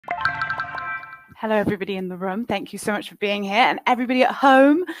Hello, everybody in the room. Thank you so much for being here. And everybody at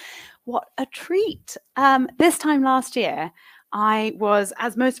home, what a treat. This time last year, I was,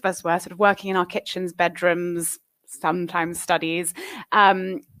 as most of us were, sort of working in our kitchens, bedrooms, sometimes studies.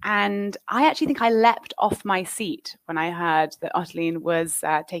 And I actually think I leapt off my seat when I heard that Ottoline was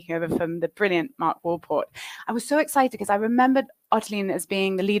taking over from the brilliant Mark Walport. I was so excited because I remembered Ottoline as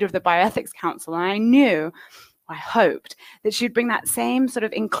being the leader of the Bioethics Council, and I knew, I hoped, that she'd bring that same sort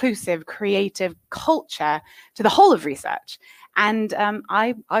of inclusive, creative culture to the whole of research. And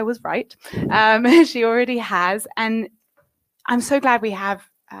I was right. She already has. And I'm so glad we have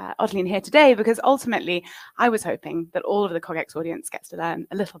Ottoline here today, because ultimately I was hoping that all of the CogX audience gets to learn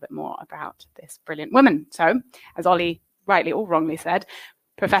a little bit more about this brilliant woman. So, as Ollie rightly or wrongly said,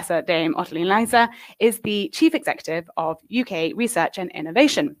 Professor Dame Ottoline Leyser is the Chief Executive of UK Research and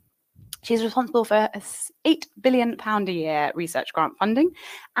Innovation. She's responsible for £8 billion a year research grant funding,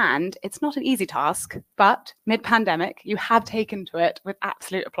 and it's not an easy task, but mid-pandemic, you have taken to it with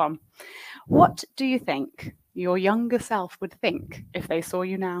absolute aplomb. What do you think your younger self would think if they saw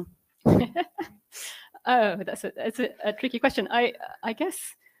you now? Oh, that's a tricky question. I guess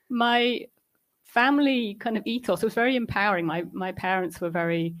my family kind of ethos was very empowering. My parents were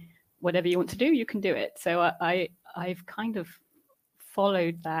very, whatever you want to do, you can do it. So I've kind of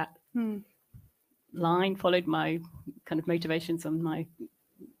followed that line, followed my kind of motivations and my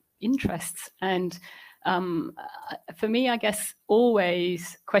interests. And for me, I guess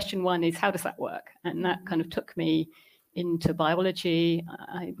always question one is, how does that work? And that kind of took me into biology.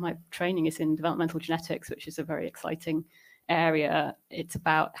 My training is in developmental genetics, which is a very exciting area. It's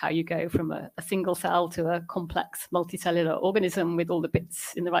about how you go from a single cell to a complex multicellular organism with all the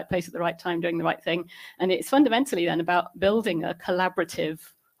bits in the right place at the right time, doing the right thing. And it's fundamentally then about building a collaborative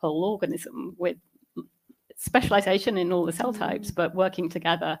whole organism with specialization in all the cell types, but working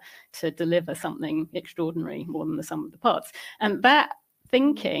together to deliver something extraordinary, more than the sum of the parts. And that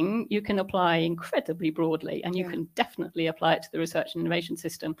thinking you can apply incredibly broadly, and you can definitely apply it to the research and innovation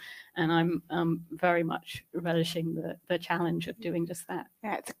system. And I'm very much relishing the challenge of doing just that.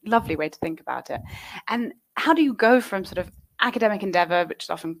 Yeah, it's a lovely way to think about it. And how do you go from sort of academic endeavor, which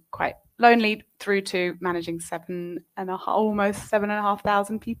is often quite lonely, through to managing almost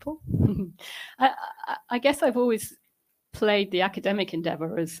 7,500 people? I guess I've always played the academic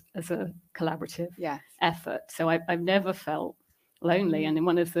endeavor as a collaborative effort. So I've never felt lonely. And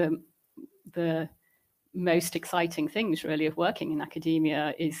one of the most exciting things really of working in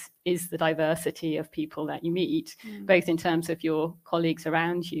academia is the diversity of people that you meet, both in terms of your colleagues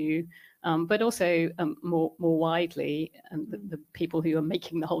around you, but also more widely, and the people who are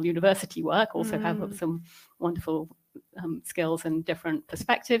making the whole university work also have some wonderful skills and different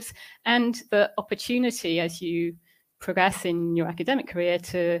perspectives, and the opportunity as you progress in your academic career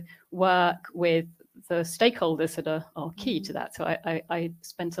to work with the stakeholders that are key to that. So I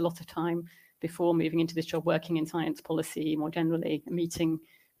spent a lot of time before moving into this job working in science policy more generally, meeting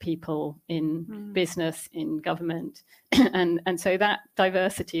people in business, in government. and so that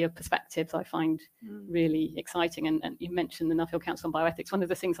diversity of perspectives I find really exciting. And you mentioned the Nuffield Council on Bioethics. One of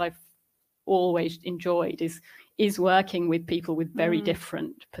the things I've always enjoyed is working with people with very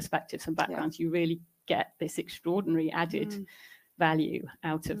different perspectives and backgrounds. You really get this extraordinary added value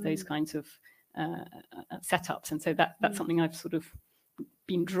out of those kinds of setups. And so that's something I've sort of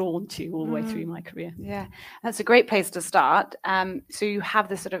been drawn to all the way through my career. Yeah, that's a great place to start. So you have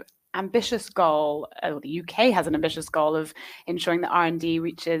this sort of ambitious goal, the UK has an ambitious goal of ensuring that R&D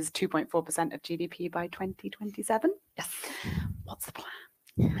reaches 2.4% of GDP by 2027. Yes. What's the plan?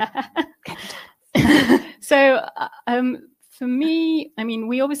 So for me, I mean,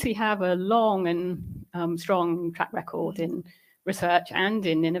 we obviously have a long and strong track record in research and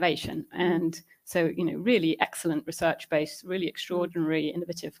in innovation. And so, really excellent research base, really extraordinary,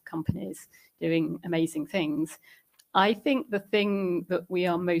 innovative companies doing amazing things. I think the thing that we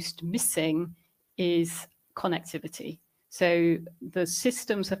are most missing is connectivity. So the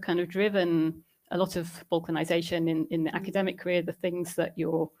systems have kind of driven a lot of balkanization in the academic career. The things that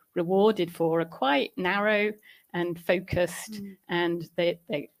you're rewarded for are quite narrow and focused, and they're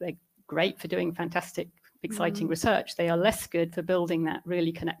great for doing fantastic, exciting research. They are less good for building that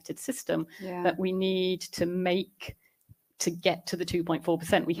really connected system that we need to make to get to the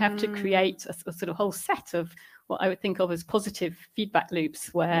 2.4%. We have to create a sort of whole set of what I would think of as positive feedback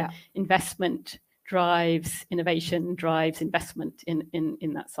loops, where investment drives innovation, drives investment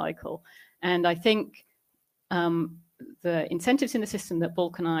in that cycle. And I think the incentives in the system that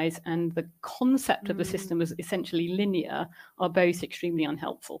balkanize and the concept of the system as essentially linear are both extremely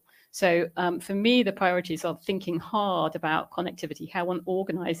unhelpful. So for me, the priorities are thinking hard about connectivity, how one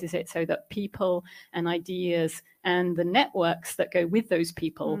organizes it so that people and ideas and the networks that go with those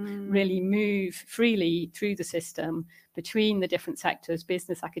people really move freely through the system between the different sectors,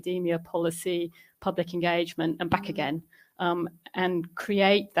 business, academia, policy, public engagement, and back again, and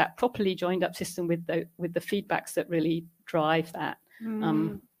create that properly joined up system with the feedbacks that really drive that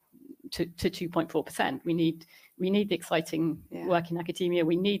to 2.4%. We need the exciting work in academia.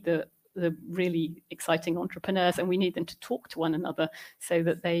 We need the really exciting entrepreneurs, and we need them to talk to one another so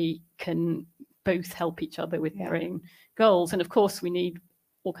that they can both help each other with their own goals. And of course, we need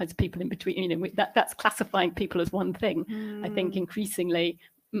all kinds of people in between. That's classifying people as one thing. I think increasingly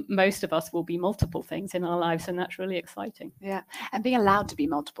most of us will be multiple things in our lives, and that's really exciting. Yeah, and being allowed to be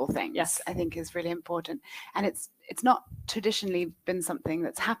multiple things, yes, I think is really important. And it's not traditionally been something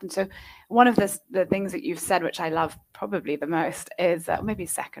that's happened. So one of the things that you've said, which I love probably the most, is maybe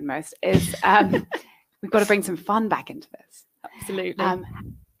second most, is we've got to bring some fun back into this. Absolutely.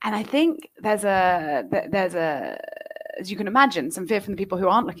 And I think there's a as you can imagine, some fear from the people who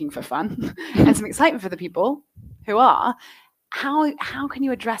aren't looking for fun, and some excitement for the people who are. How can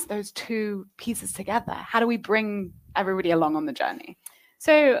you address those two pieces together? How do we bring everybody along on the journey?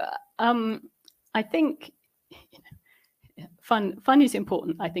 So I think fun is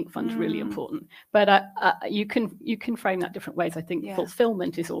important. I think fun's really important, but you can frame that different ways. I think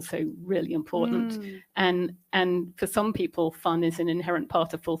fulfillment is also really important, and for some people, fun is an inherent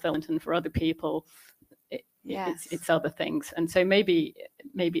part of fulfillment, and for other people, it's other things. And so maybe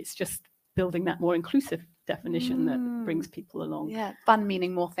it's just building that more inclusive definition that brings people along. Yeah, fun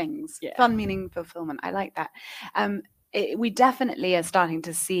meaning more things. Yeah. Fun meaning fulfillment. I like that. We definitely are starting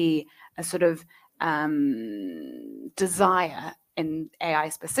to see a sort of desire in AI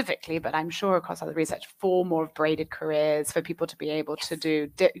specifically, but I'm sure across other research for more of braided careers, for people to be able to do,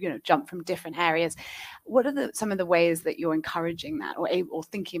 jump from different areas. What are some of the ways that you're encouraging that, or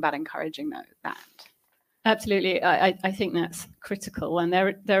thinking about encouraging that? Absolutely, I think that's critical, and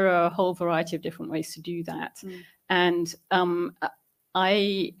there are a whole variety of different ways to do that. And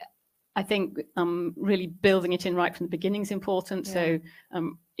I think really building it in right from the beginning is important. So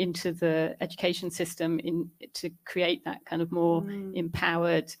into the education system, to create that kind of more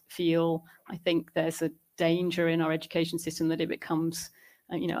empowered feel. I think there's a danger in our education system that it becomes,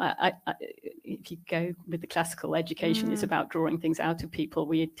 if you go with the classical education, it's about drawing things out of people.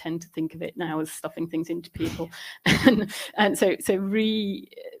 We tend to think of it now as stuffing things into people, and so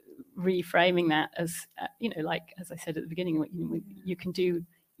reframing that as like as I said at the beginning, you can do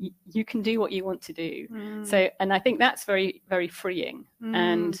what you want to do. So, and I think that's very, very freeing.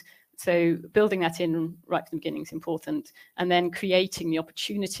 And so building that in right from the beginning is important, and then creating the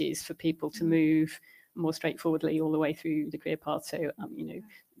opportunities for people to move more straightforwardly all the way through the career path. So,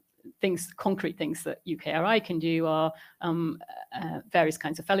 concrete things that UKRI can do are various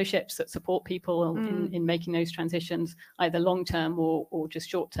kinds of fellowships that support people in making those transitions, either long-term or just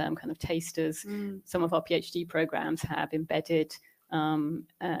short-term kind of tasters. Some of our PhD programs have embedded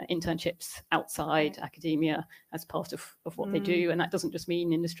internships outside academia as part of what they do, and that doesn't just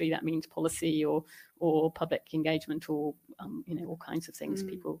mean industry, that means policy or public engagement, or all kinds of things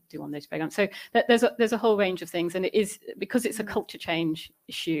people do on those programs. So there's a whole range of things, and it is because it's a culture change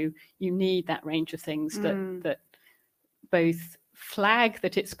issue, you need that range of things that both flag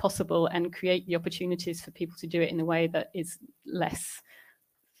that it's possible and create the opportunities for people to do it in a way that is less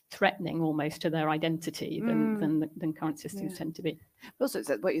threatening almost to their identity than current systems tend to be. Also,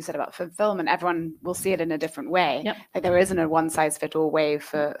 what you said about fulfillment, everyone will see it in a different way. Like there isn't a one-size-fits-all way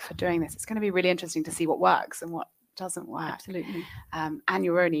for doing this. It's going to be really interesting to see what works and what doesn't work. Absolutely. And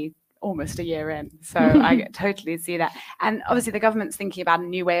you're only almost a year in, so I totally see that. And obviously the government's thinking about a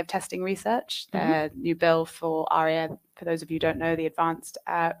new way of testing research. Their new bill for ARIA, for those of you who don't know, the Advanced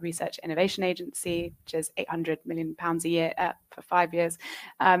Research Innovation Agency, which is £800 million a year for 5 years,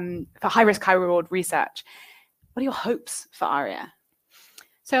 for high risk, high reward research. What are your hopes for ARIA?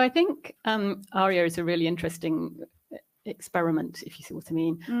 So I think ARIA is a really interesting experiment, if you see what I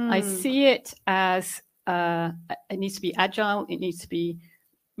mean. I see it as it needs to be agile, it needs to be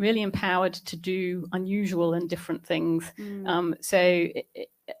really empowered to do unusual and different things. So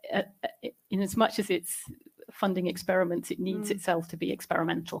in as much as it's funding experiments, it needs itself to be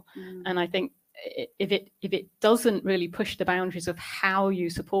experimental. And I think if it doesn't really push the boundaries of how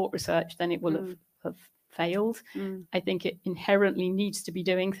you support research, then it will have failed. I think it inherently needs to be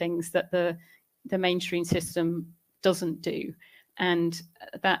doing things that the mainstream system doesn't do. And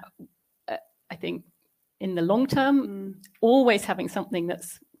that, I think, in the long term, always having something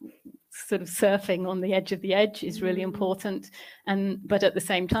that's sort of surfing on the edge is really important. But at the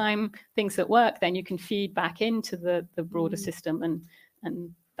same time, things that work, then you can feed back into the broader system, and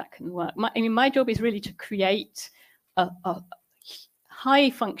that can work. My job is really to create a high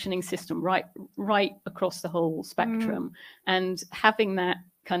functioning system right across the whole spectrum, and having that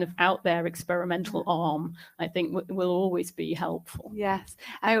kind of out there experimental arm, I think will always be helpful. Yes,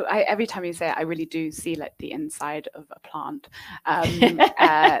 every time you say it, I really do see like the inside of a plant,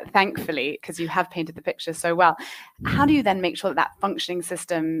 thankfully, because you have painted the picture so well. How do you then make sure that that functioning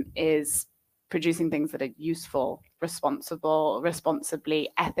system is producing things that are useful, responsible, responsibly,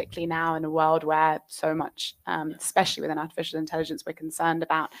 ethically now in a world where so much, especially within artificial intelligence, we're concerned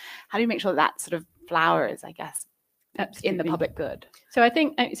about? How do you make sure that sort of flowers, I guess, absolutely, in the public good? So I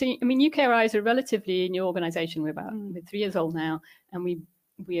think, UKRI is a relatively new organisation. We're 3 years old now, and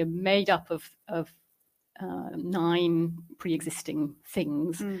we are made up of 9 pre-existing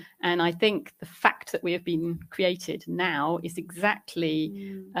things. And I think the fact that we have been created now is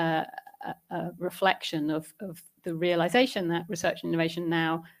exactly a reflection of the realization that research and innovation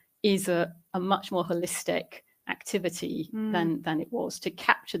now is a much more holistic activity than it was. To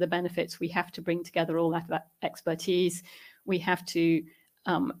capture the benefits, we have to bring together all that expertise. We have to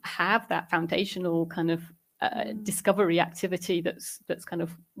have that foundational kind of discovery activity that's kind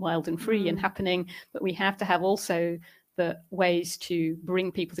of wild and free and happening, but we have to have also the ways to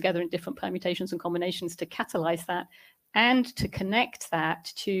bring people together in different permutations and combinations to catalyze that, and to connect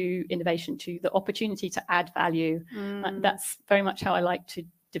that to innovation, to the opportunity to add value. That's very much how I like to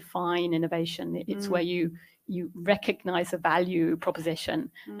define innovation. It's where you recognize a value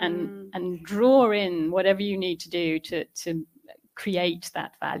proposition and draw in whatever you need to do to create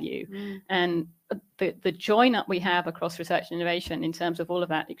that value. And the join up we have across research and innovation in terms of all of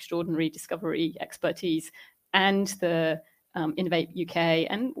that extraordinary discovery expertise and the Innovate UK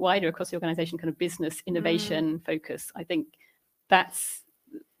and wider across the organisation kind of business innovation focus, I think that's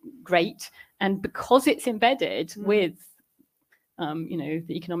great. And because it's embedded with the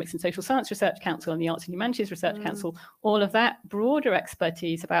Economics and Social Science Research Council and the Arts and Humanities Research Council, all of that broader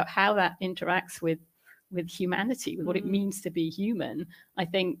expertise about how that interacts with humanity, with what it means to be human, I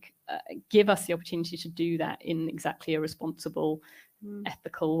think give us the opportunity to do that in exactly a responsible,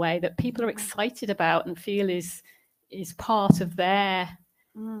 ethical way that people are excited about and feel is part of their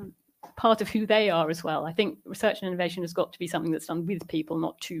part of who they are as well. I think research and innovation has got to be something that's done with people,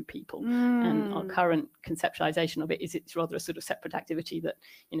 not to people. And our current conceptualization of it is it's rather a sort of separate activity that,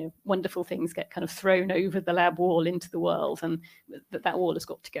 wonderful things get kind of thrown over the lab wall into the world, and that wall has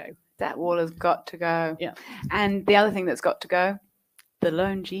got to go. That wall has got to go. Yeah. And the other thing that's got to go, the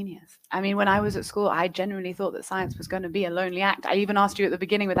lone genius. I mean, when I was at school, I genuinely thought that science was going to be a lonely act. I even asked you at the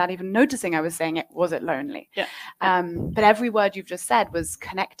beginning without even noticing I was saying it, was it lonely? Yeah. But every word you've just said was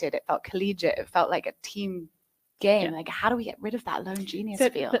connected. It felt collegiate. It felt like a team game. Like, how do we get rid of that lone genius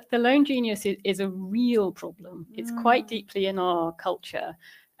feel? The lone genius is a real problem. It's quite deeply in our culture.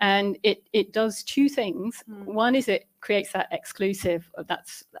 And it does 2 things. One is it creates that exclusive,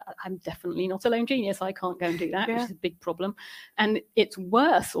 I'm definitely not a lone genius, I can't go and do that, which is a big problem. And it's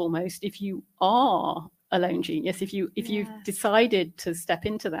worse almost if you are a lone genius. If you've decided to step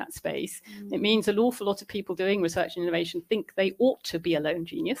into that space, it means an awful lot of people doing research and innovation think they ought to be a lone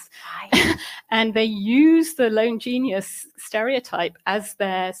genius. And they use the lone genius stereotype as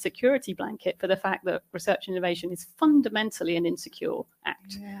their security blanket for the fact that research and innovation is fundamentally an insecure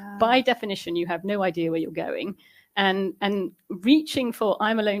act. By definition, you have no idea where you're going. And reaching for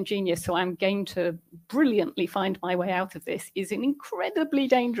I'm a lone genius, so I'm going to brilliantly find my way out of this is an incredibly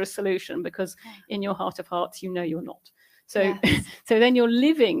dangerous solution, because in your heart of hearts, you're not. So, so then you're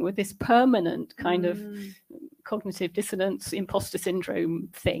living with this permanent kind of cognitive dissonance, imposter syndrome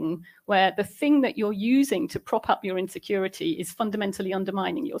thing, where the thing that you're using to prop up your insecurity is fundamentally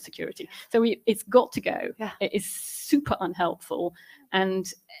undermining your security. So it's got to go. It is super unhelpful.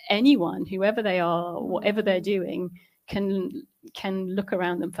 And anyone, whoever they are, whatever they're doing, can look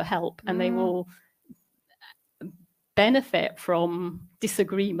around them for help, and they will benefit from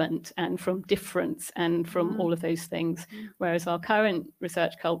disagreement and from difference and from all of those things. Whereas our current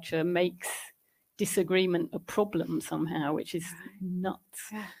research culture makes disagreement a problem somehow, which is nuts.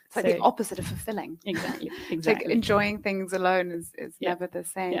 It's like the opposite of fulfilling. Exactly. Like enjoying things alone is never the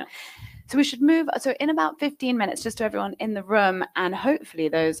same. So we should move. So in about 15 minutes, just to everyone in the room and hopefully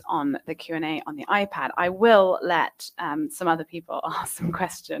those on the Q&A on the iPad, I will let some other people ask some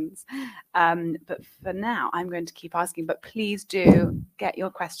questions. But for now, I'm going to keep asking. But please do get your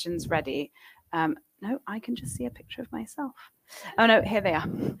questions ready. No, I can just see a picture of myself. Oh, no, here they are.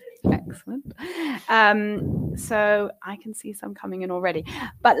 Excellent. So I can see some coming in already.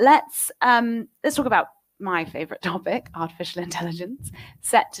 But let's talk about my favorite topic, artificial intelligence,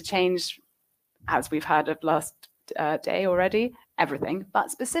 set to change, as we've heard of last day already, everything,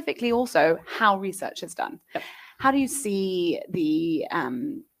 but specifically also how research is done. Yep. How do you see the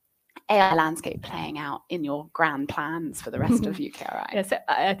AI landscape playing out in your grand plans for the rest of UKRI? Yeah, so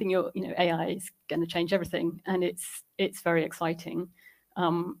I think AI is going to change everything, and it's very exciting.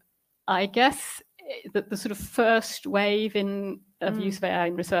 I guess the sort of first wave of use of AI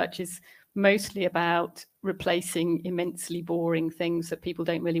in research is mostly about replacing immensely boring things that people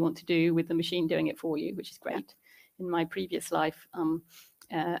don't really want to do with the machine doing it for you, which is great. Yeah. In my previous life,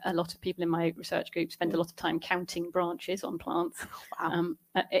 a lot of people in my research group spend a lot of time counting branches on plants. Wow.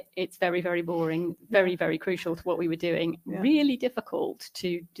 It's very, very boring, very, very crucial to what we were doing. Yeah. Really difficult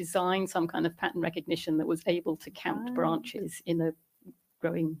to design some kind of pattern recognition that was able to count branches in a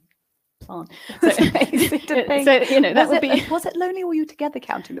growing plant. So, that would be. Was it lonely, or were you together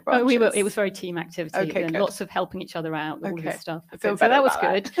counting the branches? Oh, it was very team activity, and lots of helping each other out, all this stuff. So that was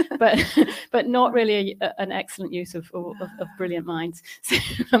good, but not really an excellent use of brilliant minds.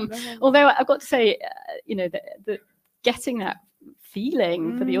 So, although I've got to say, that getting that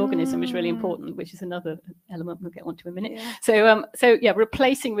feeling for the organism is really important, which is another element we'll get onto in a minute. Yeah. So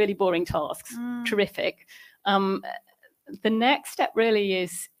replacing really boring tasks, terrific. The next step really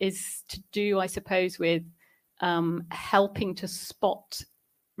is to do, I suppose, with helping to spot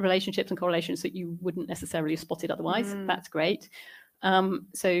relationships and correlations that you wouldn't necessarily have spotted otherwise. That's great.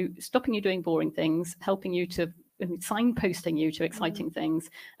 So stopping you doing boring things, helping you to signposting you to exciting things.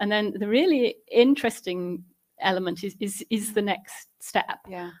 And then the really interesting element is the next step.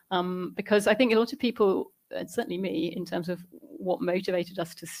 Yeah. Because I think a lot of people, and certainly me, in terms of what motivated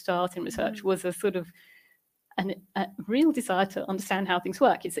us to start in research was a sort of a real desire to understand how things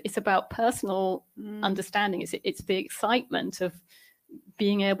work. It's about personal understanding. It's the excitement of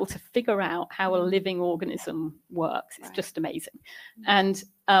being able to figure out how a living organism works. It's just amazing. And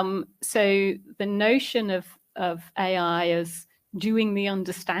so the notion of AI as doing the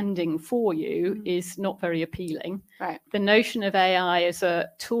understanding for you is not very appealing. Right. The notion of AI as a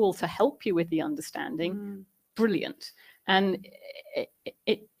tool to help you with the understanding, brilliant. And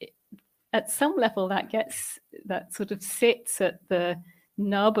it at some level, that sort of sits at the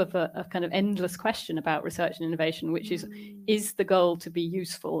nub of a kind of endless question about research and innovation, which is the goal to be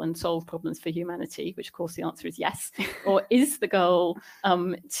useful and solve problems for humanity, which of course the answer is yes, or is the goal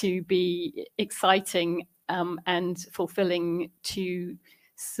to be exciting and fulfilling to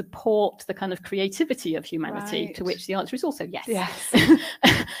support the kind of creativity of humanity, to which the answer is also yes.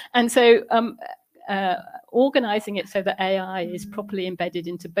 And so organizing it so that AI is properly embedded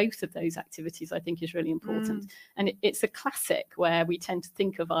into both of those activities, I think, is really important. And it's a classic where we tend to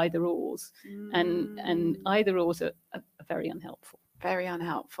think of either ors, and either ors are very unhelpful. Very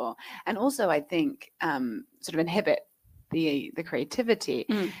unhelpful. And also, I think, sort of inhibit the creativity.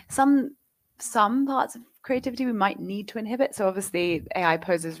 Some parts of creativity we might need to inhibit. So obviously AI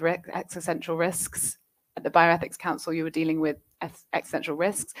poses existential risks. At the Bioethics Council, you were dealing with existential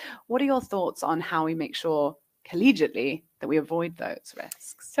risks. What are your thoughts on how we make sure collegiately that we avoid those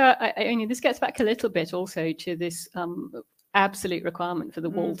risks? So I mean, this gets back a little bit also to this absolute requirement for the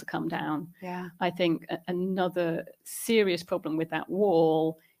wall to come down. Yeah. I think another serious problem with that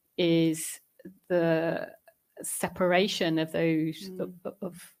wall is the separation of those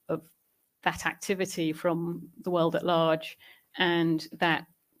of that activity from the world at large, and that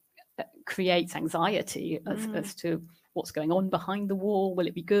creates anxiety as to what's going on behind the wall. Will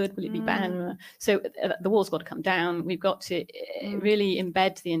it be good? Will it be bad? So the wall's got to come down. We've got to really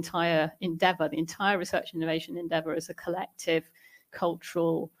embed the entire endeavor, the entire research and innovation endeavor as a collective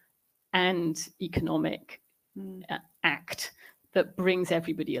cultural and economic act that brings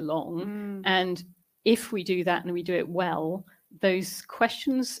everybody along. And if we do that and we do it well, those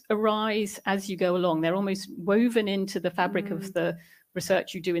questions arise as you go along. They're almost woven into the fabric of the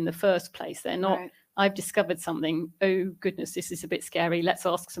research you do in the first place. They're not, I've discovered something, oh goodness, this is a bit scary, let's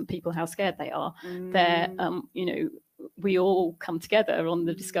ask some people how scared they are. They're, we all come together on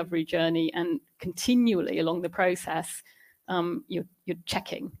the discovery journey, and continually along the process, you're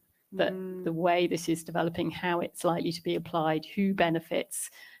checking that the way this is developing, how it's likely to be applied, who benefits,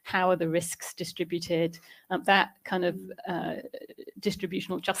 how are the risks distributed, that kind of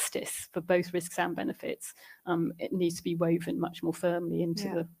distributional justice for both risks and benefits, it needs to be woven much more firmly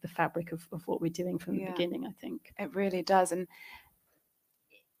into the fabric of what we're doing from the beginning, I think. It really does. And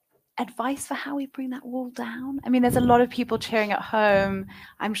advice for how we bring that wall down? I mean, there's a lot of people cheering at home.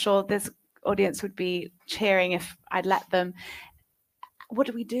 I'm sure this audience would be cheering if I'd let them. What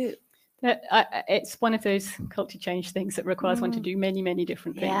do we do? It's one of those culture change things that requires one to do many, many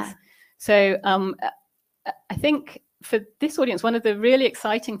different things. So I think for this audience, one of the really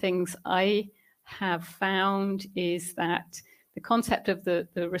exciting things I have found is that the concept of the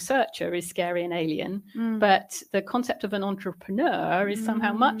researcher is scary and alien, but the concept of an entrepreneur is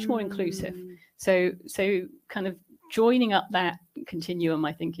somehow much more inclusive. So kind of joining up that continuum,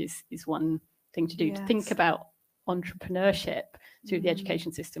 I think, is one thing to do, to think about entrepreneurship through the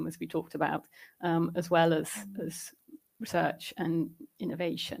education system, as we talked about, as well as research and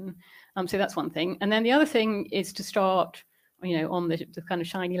innovation. So that's one thing. And then the other thing is to start, on the kind of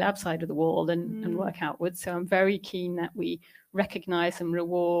shiny lab side of the wall and work outwards. So I'm very keen that we recognize and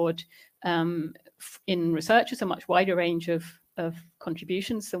reward in researchers a much wider range of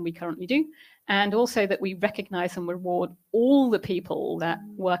contributions than we currently do. And also that we recognize and reward all the people that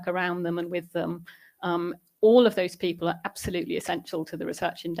work around them and with them. All of those people are absolutely essential to the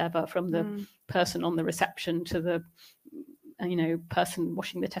research endeavor, from the person on the reception to the person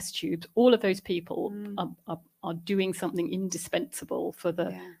washing the test tubes. All of those people are doing something indispensable for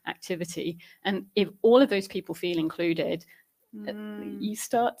the activity. And if all of those people feel included, you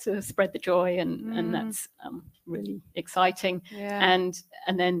start to spread the joy, and that's really exciting. And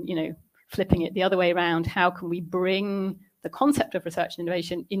then, flipping it the other way around, how can we bring the concept of research and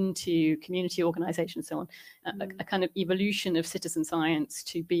innovation into community organizations, so on, a kind of evolution of citizen science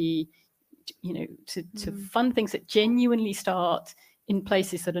to be, to fund things that genuinely start in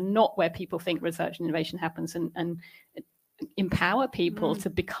places that are not where people think research and innovation happens, and empower people to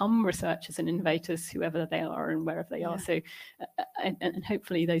become researchers and innovators, whoever they are and wherever they are. So, and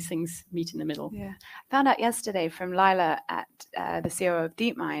hopefully those things meet in the middle. I found out yesterday from Lila at the CEO of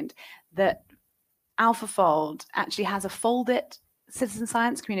DeepMind that AlphaFold actually has a folded citizen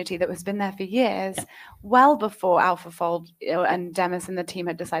science community that has been there for years, well before AlphaFold and Demis and the team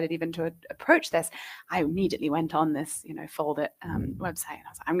had decided even to approach this. I immediately went on this, Foldit website, and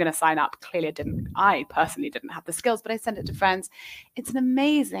I was like, I'm going to sign up. Clearly I personally didn't have the skills, but I sent it to friends. It's an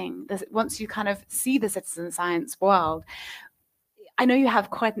amazing, once you kind of see the citizen science world. I know you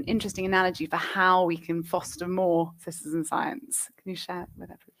have quite an interesting analogy for how we can foster more citizen science. Can you share it with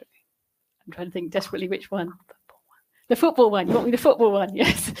everybody? I'm trying to think desperately which one. The football one. You want me the football one?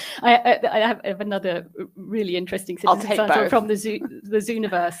 Yes. I have another really interesting citizen science from the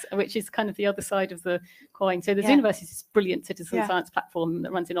Zooniverse, which is kind of the other side of the coin. So the Zooniverse is this brilliant citizen science platform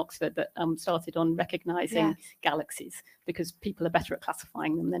that runs in Oxford that started on recognizing galaxies, because people are better at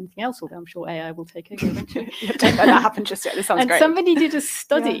classifying them than anything else, although I'm sure AI will take over eventually. Don't let that happen just yet. This sounds great. Somebody did a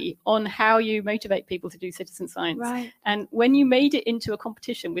study on how you motivate people to do citizen science. Right. And when you made it into a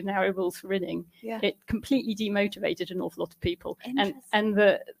competition with narrow rules for winning, it completely demotivated an awful lot of people. And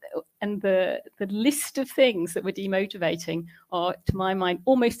the list of things that were demotivating are, to my mind,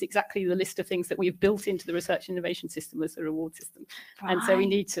 almost exactly the list of things that we've built into the research and innovation system as a reward system. Right. And so we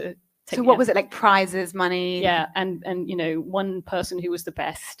need to take. So what was it, like prizes, money? Yeah, and one person who was the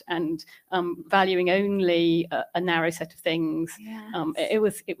best, and valuing only a narrow set of things. It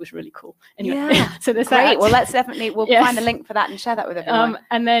was really cool. Anyway, so there's great. that. Well, let's definitely find a link for that and share that with everyone.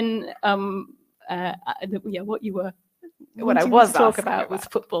 And then what you were. What I was talk about was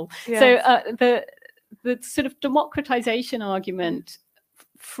football. So the sort of democratization argument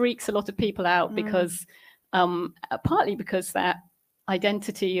freaks a lot of people out, because partly because that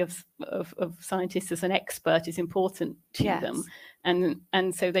identity of scientists as an expert is important to them,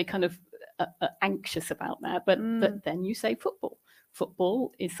 and so they kind of are anxious about that. But then you say football.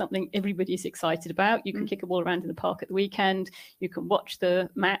 Football is something everybody's excited about. You can kick a ball around in the park at the weekend. You can watch the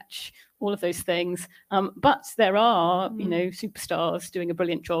match, all of those things. But there are, superstars doing a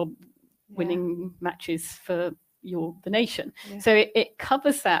brilliant job winning matches for the nation. So it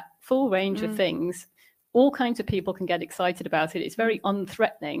covers that full range of things. All kinds of people can get excited about it. It's very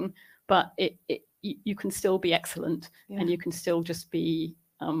unthreatening, but you can still be excellent, and you can still just be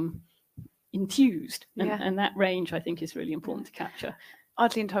enthused, and that range I think is really important to capture.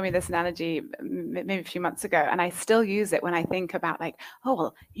 Ottoline told me this analogy maybe a few months ago, and I still use it when I think about, like, oh,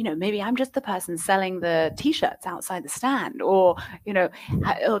 well, maybe I'm just the person selling the t-shirts outside the stand, or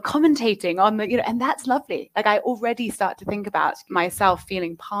commentating on the, and that's lovely. Like, I already start to think about myself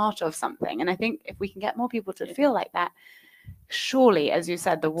feeling part of something, and I think if we can get more people to feel like that, surely, as you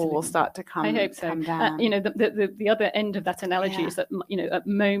said, the wall will start to come. I hope so. Come down. The other end of that analogy is that at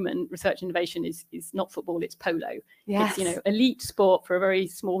the moment research innovation is not football, it's polo. Yes. It's elite sport for a very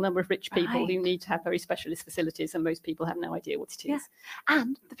small number of rich people who need to have very specialist facilities, and most people have no idea what it is.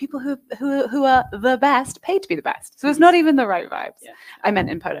 And the people who are the best paid to be the best. So it's not even the right vibes. I meant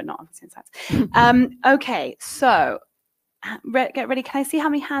in polo, not obviously in science. Okay, so get ready. Can I see how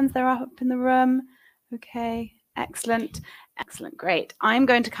many hands there are up in the room? Okay, excellent, excellent, great. I'm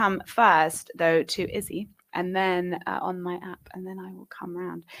going to come first, though, to Izzy, and then on my app, and then I will come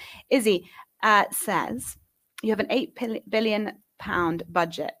round. Izzy says, you have an £8 billion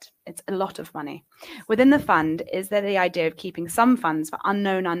budget. It's a lot of money. Within the fund, is there the idea of keeping some funds for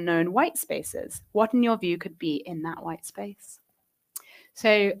unknown white spaces? What, in your view, could be in that white space?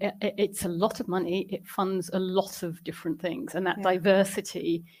 So it's a lot of money. It funds a lot of different things, and that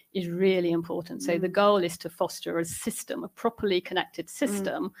diversity is really important. So the goal is to foster a system, a properly connected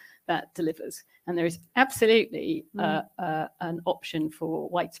system that delivers. And there is absolutely an option for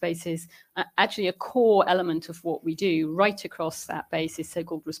white spaces. Actually, a core element of what we do right across that base is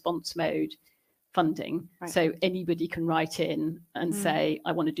so-called response mode funding. Right. So anybody can write in and say,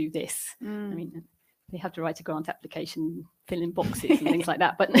 I want to do this. I mean, they have to write a grant application, fill in boxes and things like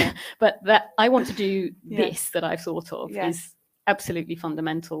that. But that I want to do this that I've thought of is absolutely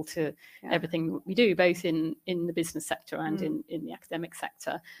fundamental to everything we do, both in the business sector and in the academic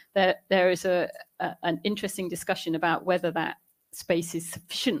sector. There is an interesting discussion about whether that space is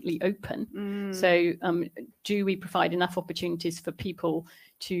sufficiently open. So do we provide enough opportunities for people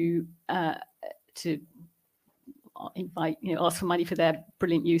to invite, ask for money for their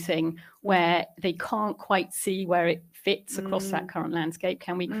brilliant new thing, where they can't quite see where it fits across that current landscape?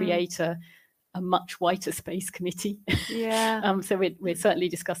 Can we create a much whiter space committee? So we're certainly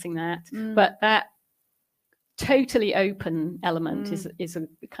discussing that. But that totally open element is a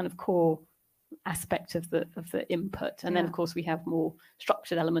kind of core aspect of the input. And then of course we have more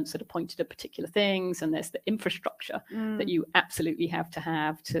structured elements that are pointed at particular things, and there's the infrastructure that you absolutely have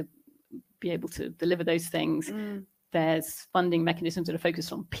to be able to deliver those things. There's funding mechanisms that are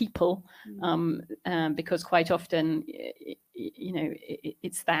focused on people, because quite often,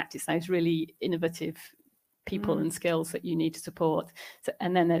 it's those really innovative people and skills that you need to support. So,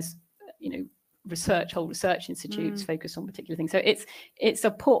 and then there's, whole research institutes focused on particular things. So it's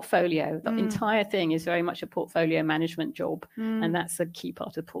a portfolio. The entire thing is very much a portfolio management job, and that's a key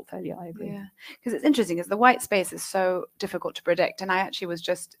part of the portfolio. I agree. Yeah, because it's interesting, because the white space is so difficult to predict. And I actually was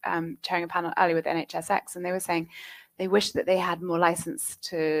just chairing a panel earlier with NHSX, and they were saying they wish that they had more license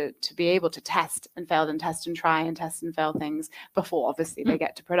to be able to test and fail and test and try and test and fail things before obviously they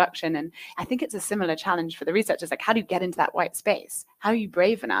get to production. And I think it's a similar challenge for the researchers. Like, how do you get into that white space? How are you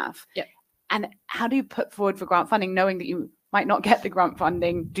brave enough? Yeah. And how do you put forward for grant funding, knowing that you might not get the grant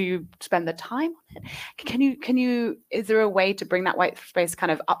funding? Do you spend the time on it? Can you? Is there a way to bring that white space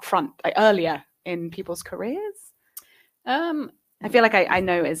kind of up front, like earlier in people's careers? I feel like I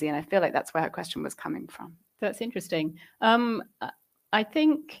know Izzy, and I feel like that's where her question was coming from. That's interesting. I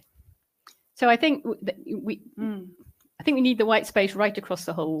think we need the white space right across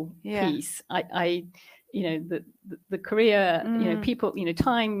the whole piece. The career, people,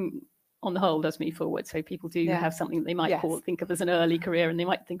 time on the whole does move forward. So people do have something that they might think of as an early career, and they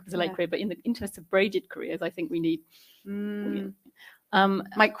might think of as a late career. But in the interest of braided careers, I think we need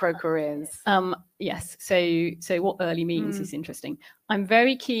micro careers. Yes. So what early means is interesting. I'm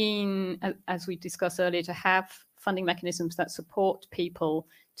very keen, as we discussed earlier, to have funding mechanisms that support people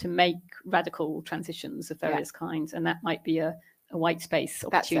to make radical transitions of various kinds, and that might be a white space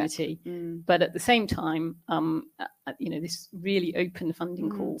opportunity. But at the same time, this really open funding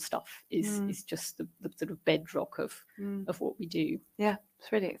call stuff is just the sort of bedrock of what we do. Yeah,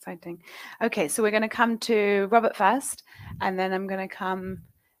 it's really exciting. Okay, so we're going to come to Robert first, and then I'm going to come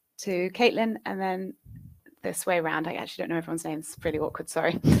to Caitlin, and then this way around. I actually don't know everyone's names. It's really awkward.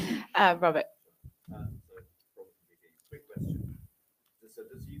 Sorry. Robert. Quick question. So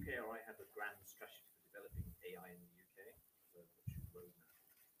does UKRI have a grand strategy for developing AI in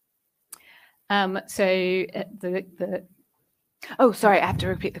the UK? Oh, sorry, I have to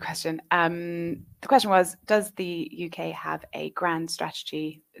repeat the question. The question was, does the UK have a grand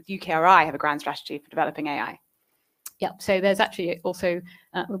strategy, UKRI have a grand strategy for developing AI? Yeah, so there's actually also,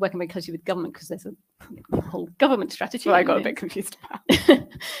 we're working very closely with government, because there's a whole government strategy. Well, I got a bit confused about it.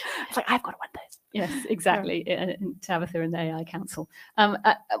 It's like, I've got one of those. Yes, exactly. And Tabitha and the AI Council.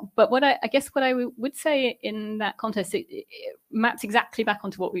 But what I guess what I would say in that context, it maps exactly back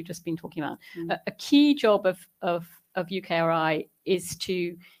onto what we've just been talking about. A key job of UKRI is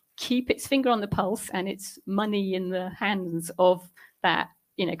to keep its finger on the pulse and its money in the hands of that,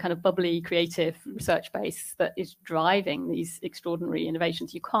 kind of bubbly, creative research base that is driving these extraordinary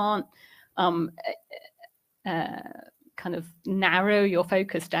innovations. You can't kind of narrow your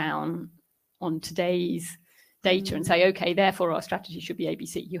focus down on today's data and say, okay, therefore our strategy should be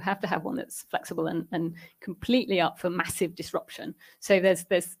ABC. You have to have one that's flexible and completely up for massive disruption. So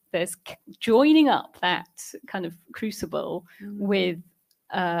there's joining up that kind of crucible with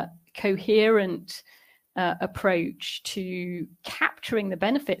a coherent approach to capturing the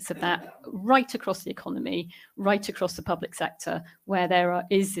benefits of that right across the economy, right across the public sector, where there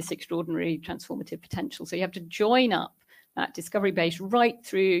is this extraordinary transformative potential. So you have to join up that discovery base right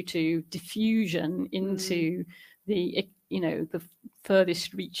through to diffusion into the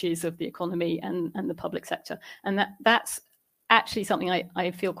furthest reaches of the economy and the public sector. And that's actually something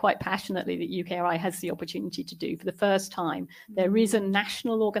I feel quite passionately that UKRI has the opportunity to do. For the first time, there is a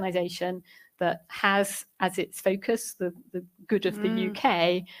national organisation that has as its focus the good of the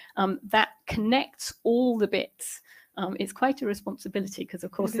UK, that connects all the bits. It's quite a responsibility because,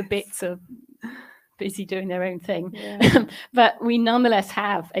 of course, the bits are busy doing their own thing. But we nonetheless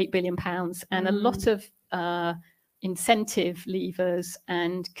have £8 billion and a lot of incentive levers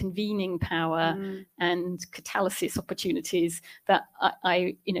and convening power and catalysis opportunities that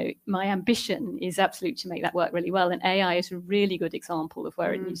my ambition is absolute to make that work really well. And AI is a really good example of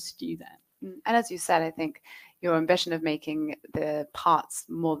where it needs to do that. And as you said, I think your ambition of making the parts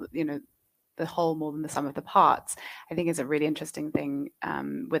more, the whole more than the sum of the parts, I think is a really interesting thing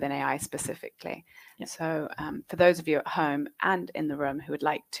within AI specifically. So for those of you at home and in the room who would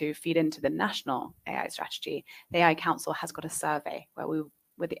like to feed into the national AI strategy, the AI Council has got a survey where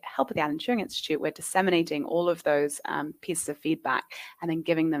with the help of the Alan Turing Institute, we're disseminating all of those pieces of feedback and then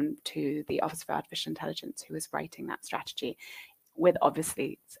giving them to the Office for Artificial Intelligence, who is writing that strategy, with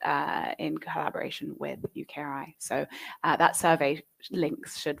obviously in collaboration with UKRI. So that survey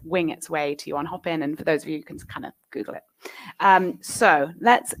links should wing its way to you on Hopin, and for those of you who can kind of Google it. So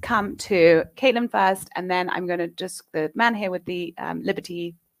let's come to Caitlin first, and then I'm going to the man here with the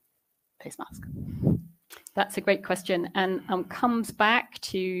Liberty face mask. That's a great question, and comes back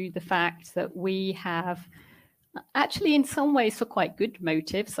to the fact that we have actually in some ways for quite good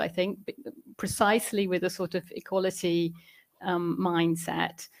motives, I think, precisely with a sort of equality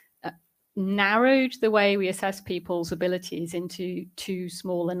mindset, narrowed the way we assess people's abilities into too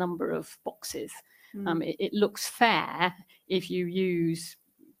small a number of boxes. It looks fair if you use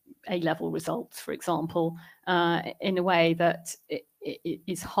A-level results, for example, in a way that it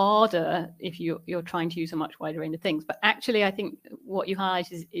is harder if you're trying to use a much wider range of things. But actually, I think what you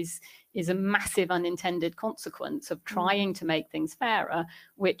highlight is a massive unintended consequence of trying to make things fairer,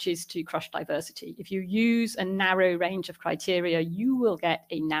 which is to crush diversity. If you use a narrow range of criteria, you will get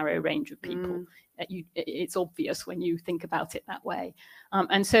a narrow range of people. It's obvious when you think about it that way.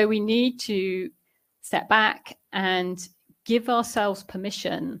 And so we need to step back and give ourselves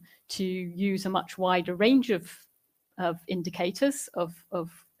permission to use a much wider range of indicators of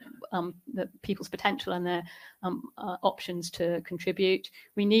the people's potential and their options to contribute.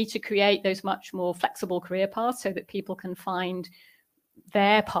 We need to create those much more flexible career paths so that people can find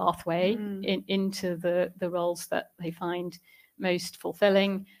their pathway into the roles that they find most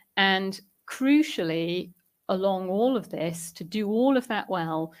fulfilling. And crucially, along all of this, to do all of that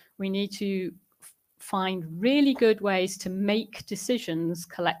well, we need to find really good ways to make decisions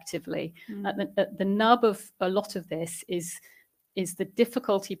collectively. The nub of a lot of this is the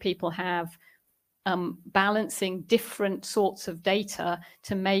difficulty people have balancing different sorts of data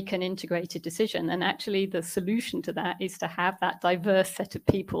to make an integrated decision. And actually the solution to that is to have that diverse set of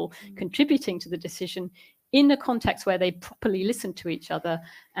people contributing to the decision in a context where they properly listen to each other,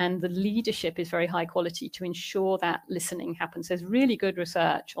 and the leadership is very high quality to ensure that listening happens. There's really good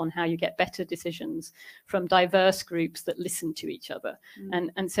research on how you get better decisions from diverse groups that listen to each other.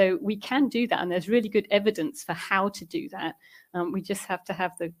 And so we can do that, and there's really good evidence for how to do that. We just have to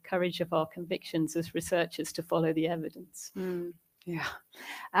have the courage of our convictions as researchers to follow the evidence.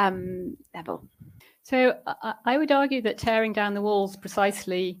 Neville. So I would argue that tearing down the walls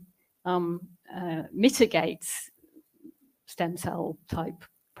precisely mitigates stem cell type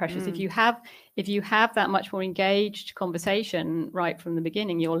pressures. If you have that much more engaged conversation right from the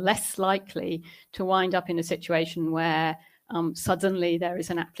beginning, you're less likely to wind up in a situation where suddenly there is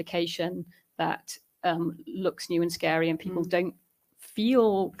an application that looks new and scary, and people don't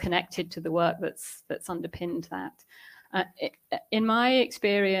feel connected to the work that's underpinned that. In my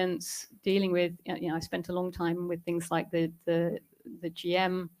experience dealing with, I spent a long time with things like the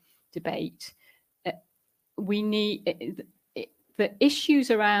GM debate. We need the issues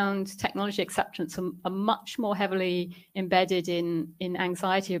around technology acceptance are much more heavily embedded in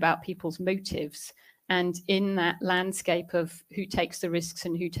anxiety about people's motives and in that landscape of who takes the risks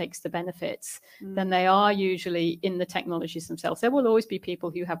and who takes the benefits, then they are usually in the technologies themselves. There will always be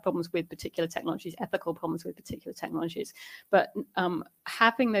people who have problems with particular technologies, ethical problems with particular technologies, but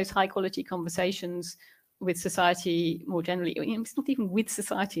having those high quality conversations with society more generally, it's not even with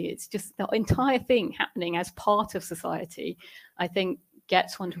society, it's just the entire thing happening as part of society, I think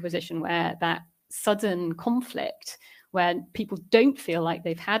gets one to a position where that sudden conflict, where people don't feel like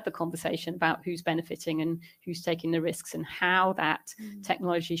they've had the conversation about who's benefiting and who's taking the risks and how that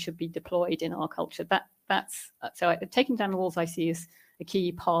technology should be deployed in our culture. That's so taking down the walls I see as a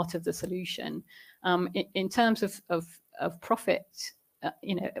key part of the solution. In terms of profit,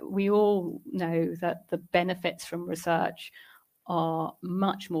 we all know that the benefits from research are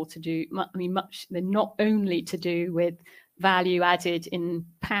much more to do, they're not only to do with value added in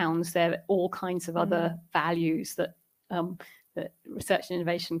pounds, there are all kinds of other values that that research and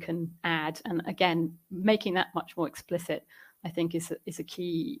innovation can add. And again, making that much more explicit, I think, is a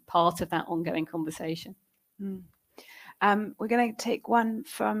key part of that ongoing conversation. We're going to take one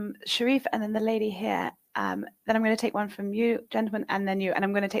from Sharif and then the lady here. Then I'm going to take one from you, gentlemen, and then you, and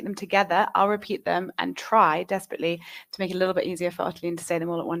I'm going to take them together. I'll repeat them and try desperately to make it a little bit easier for Ottoline to say them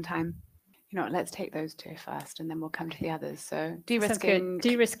all at one time. You know what, let's take those two first and then we'll come to the others. So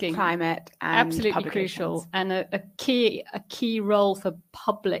de-risking climate, and absolutely crucial, and a key role for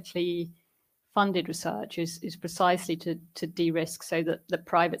publicly funded research is precisely to de-risk, so that the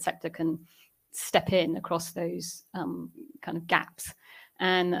private sector can step in across those kind of gaps.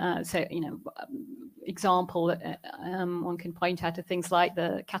 And so, example, one can point out to things like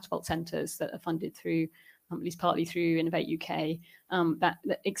the catapult centres that are funded through, at least partly through Innovate UK, that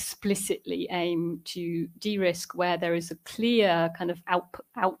explicitly aim to de-risk where there is a clear kind of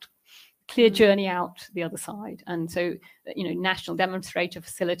clear journey out the other side. And so, national demonstrator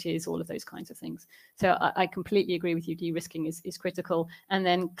facilities, all of those kinds of things. So I completely agree with you, de-risking is critical. And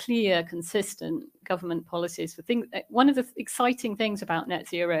then clear, consistent government policies for things. One of the exciting things about net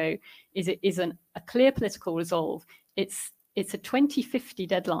zero is it is a clear political resolve. It's a 2050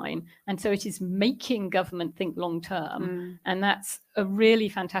 deadline, and so it is making government think long term, and that's a really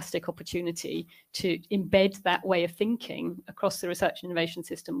fantastic opportunity to embed that way of thinking across the research and innovation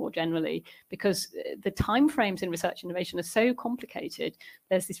system more generally, because the timeframes in research and innovation are so complicated.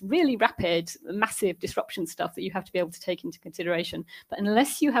 There's this really rapid, massive disruption stuff that you have to be able to take into consideration, but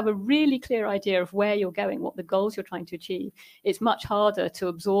unless you have a really clear idea of where you're going, what the goals you're trying to achieve, it's much harder to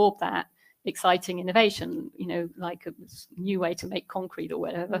absorb that exciting innovation, like a new way to make concrete or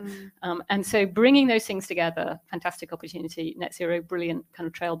whatever. And so bringing those things together, fantastic opportunity. Net zero, brilliant kind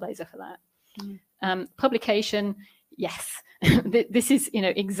of trailblazer for that. Publication, yes. This is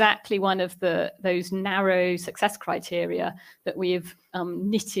exactly one of those narrow success criteria that we have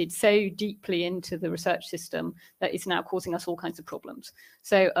knitted so deeply into the research system that is now causing us all kinds of problems.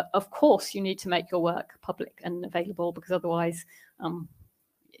 So of course you need to make your work public and available, because otherwise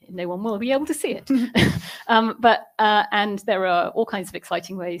no one will be able to see it. And there are all kinds of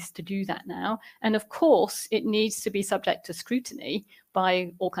exciting ways to do that now. And of course, it needs to be subject to scrutiny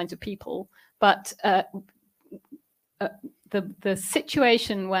by all kinds of people. But the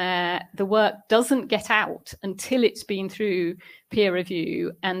situation where the work doesn't get out until it's been through peer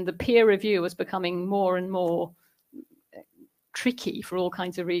review, and the peer review is becoming more and more tricky for all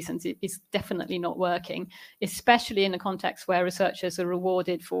kinds of reasons, it is definitely not working, especially in a context where researchers are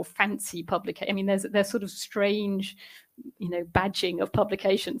rewarded for fancy publication. I mean, there's sort of strange, badging of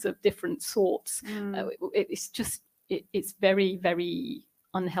publications of different sorts. It's very, very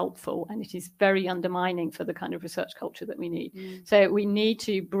unhelpful, and it is very undermining for the kind of research culture that we need. So we need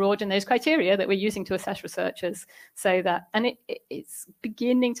to broaden those criteria that we're using to assess researchers, so that, and it's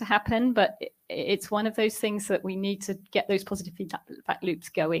beginning to happen, but it's one of those things that we need to get those positive feedback loops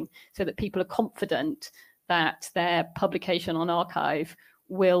going, so that people are confident that their publication on archive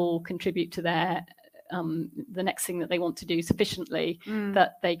will contribute to their the next thing that they want to do sufficiently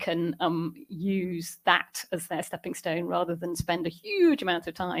that they can use that as their stepping stone, rather than spend a huge amount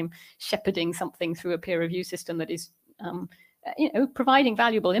of time shepherding something through a peer review system that is providing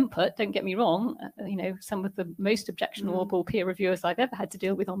valuable input. Don't get me wrong, some of the most objectionable peer reviewers I've ever had to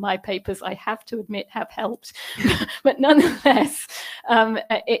deal with on my papers, I have to admit, have helped. But nonetheless,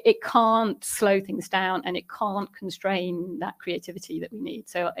 it can't slow things down, and it can't constrain that creativity that we need.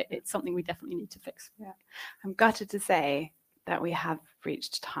 So it's something we definitely need to fix. Yeah, I'm gutted to say that we have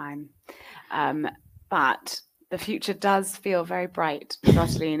reached time, but the future does feel very bright with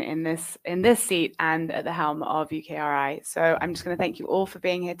Ottoline in this seat and at the helm of UKRI. So I'm just going to thank you all for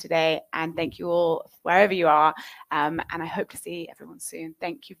being here today, and thank you all wherever you are. And I hope to see everyone soon.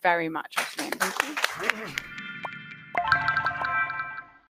 Thank you very much, Ottoline. Thank you.